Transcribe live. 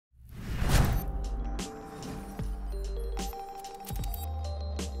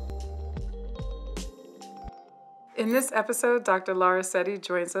In this episode, Dr. Lara Setti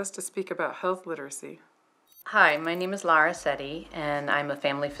joins us to speak about health literacy. Hi, my name is Lara Setti, and I'm a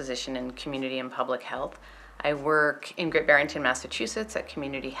family physician in community and public health. I work in Great Barrington, Massachusetts at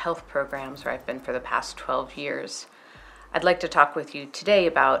community health programs where I've been for the past 12 years. I'd like to talk with you today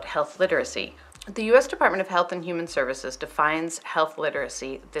about health literacy. The U.S. Department of Health and Human Services defines health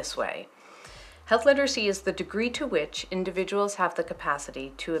literacy this way. Health literacy is the degree to which individuals have the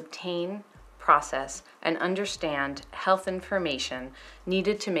capacity to obtain, process, and understand health information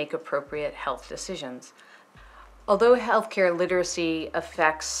needed to make appropriate health decisions. Although healthcare literacy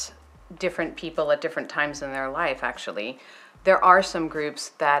affects different people at different times in their life, actually, there are some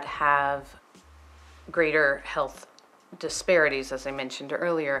groups that have greater health disparities, as I mentioned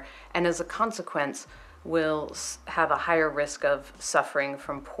earlier, and as a consequence will have a higher risk of suffering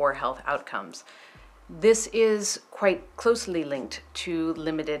from poor health outcomes. This is quite closely linked to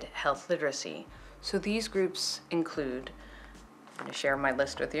limited health literacy. So these groups include, I'm going to share my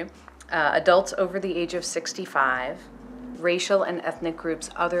list with you, adults over the age of 65, racial and ethnic groups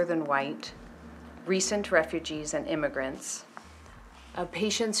other than white, recent refugees and immigrants,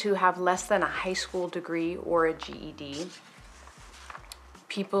 patients who have less than a high school degree or a GED,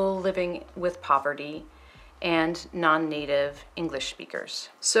 people living with poverty, and non-native English speakers.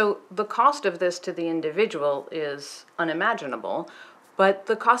 So the cost of this to the individual is unimaginable, but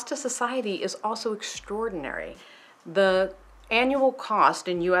the cost to society is also extraordinary. The annual cost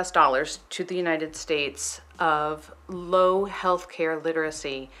in US dollars to the United States of low healthcare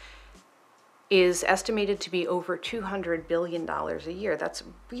literacy is estimated to be over $200 billion a year. That's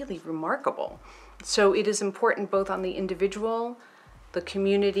really remarkable. So it is important both on the individual, the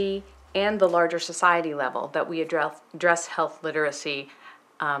community, and the larger society level that we address health literacy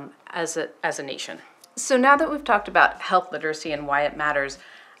as a nation. So now that we've talked about health literacy and why it matters,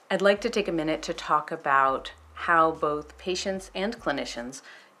 I'd like to take a minute to talk about how both patients and clinicians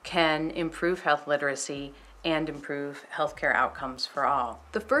can improve health literacy and improve healthcare outcomes for all.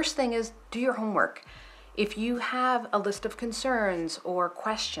 The first thing is do your homework. If you have a list of concerns or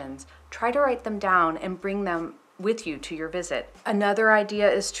questions, try to write them down and bring them with you to your visit. Another idea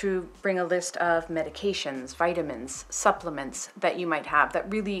is to bring a list of medications, vitamins, supplements that you might have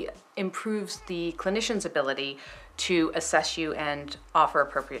that really improves the clinician's ability to assess you and offer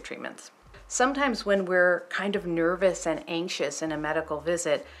appropriate treatments. Sometimes when we're kind of nervous and anxious in a medical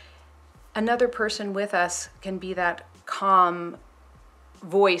visit, another person with us can be that calm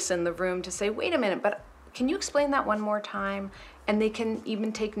voice in the room to say, wait a minute, but can you explain that one more time? And they can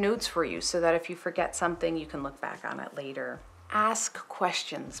even take notes for you so that if you forget something, you can look back on it later. Ask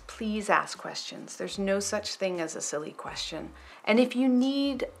questions. Please ask questions. There's no such thing as a silly question. And if you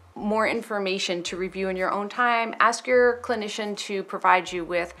need more information to review in your own time, ask your clinician to provide you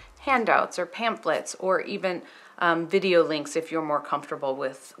with handouts or pamphlets or even video links if you're more comfortable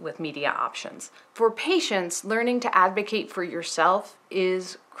with media options. For patients, learning to advocate for yourself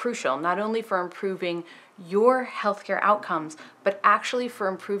is crucial, not only for improving your healthcare outcomes, but actually for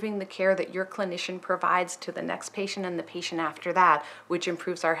improving the care that your clinician provides to the next patient and the patient after that, which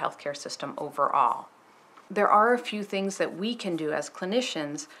improves our healthcare system overall. There are a few things that we can do as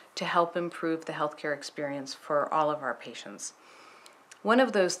clinicians to help improve the healthcare experience for all of our patients. One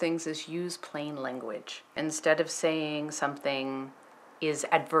of those things is use plain language. Instead of saying something is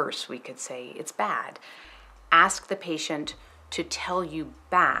adverse, we could say it's bad. Ask the patient to tell you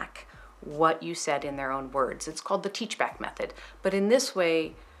back what you said in their own words. It's called the teach-back method. But in this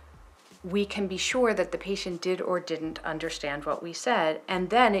way, we can be sure that the patient did or didn't understand what we said,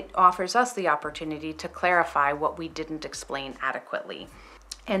 and then it offers us the opportunity to clarify what we didn't explain adequately.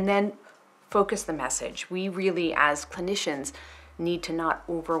 And then focus the message. We really, as clinicians, need to not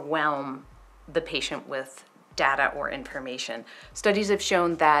overwhelm the patient with data or information. Studies have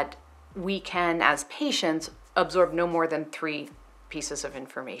shown that we can, as patients, absorb no more than 3 pieces of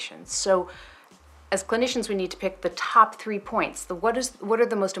information. So as clinicians, we need to pick the top 3 points. What are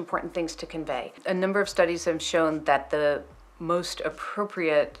the most important things to convey? A number of studies have shown that the most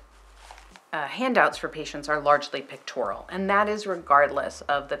appropriate handouts for patients are largely pictorial, and that is regardless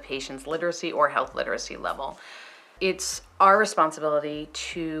of the patient's literacy or health literacy level. It's our responsibility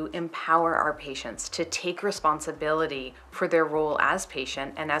to empower our patients to take responsibility for their role as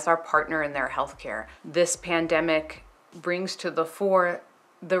patient and as our partner in their healthcare. This pandemic brings to the fore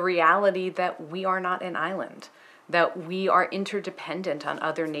the reality that we are not an island, that we are interdependent on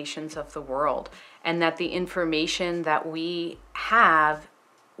other nations of the world, and that the information that we have,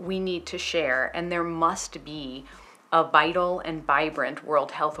 we need to share. And there must be a vital and vibrant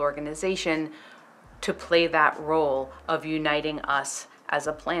World Health Organization to play that role of uniting us as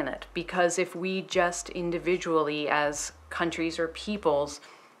a planet. Because if we just individually, as countries or peoples,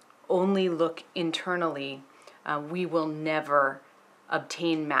 only look internally, we will never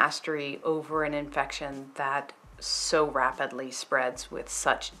obtain mastery over an infection that so rapidly spreads with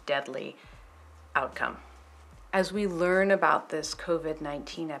such deadly outcome. As we learn about this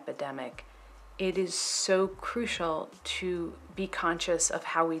COVID-19 epidemic, it is so crucial to be conscious of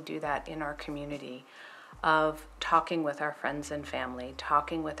how we do that in our community, of talking with our friends and family,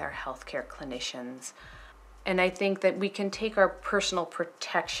 talking with our healthcare clinicians. And I think that we can take our personal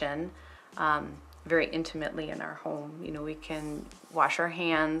protection very intimately in our home. You know, we can wash our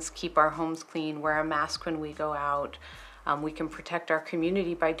hands, keep our homes clean, wear a mask when we go out. We can protect our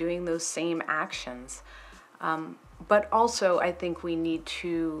community by doing those same actions. But also, I think we need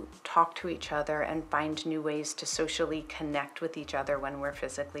to talk to each other and find new ways to socially connect with each other when we're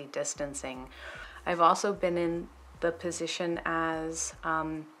physically distancing. I've also been in the position as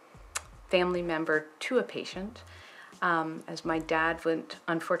family member to a patient, as my dad went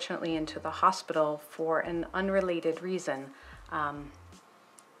unfortunately into the hospital for an unrelated reason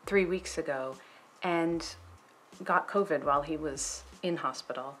 3 weeks ago and got COVID while he was in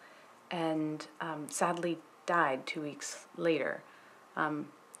hospital, and sadly died 2 weeks later,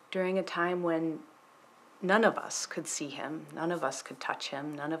 during a time when none of us could see him, none of us could touch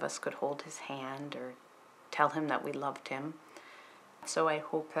him, none of us could hold his hand or tell him that we loved him. So I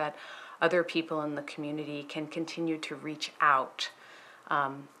hope that other people in the community can continue to reach out,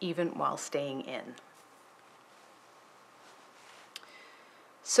 even while staying in.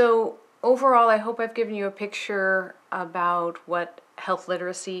 So overall, I hope I've given you a picture about what health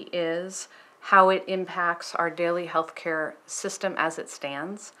literacy is, how it impacts our daily healthcare system as it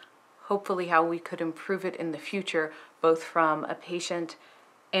stands, hopefully how we could improve it in the future, both from a patient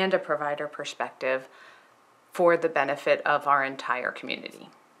and a provider perspective, for the benefit of our entire community.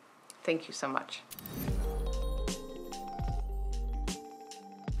 Thank you so much.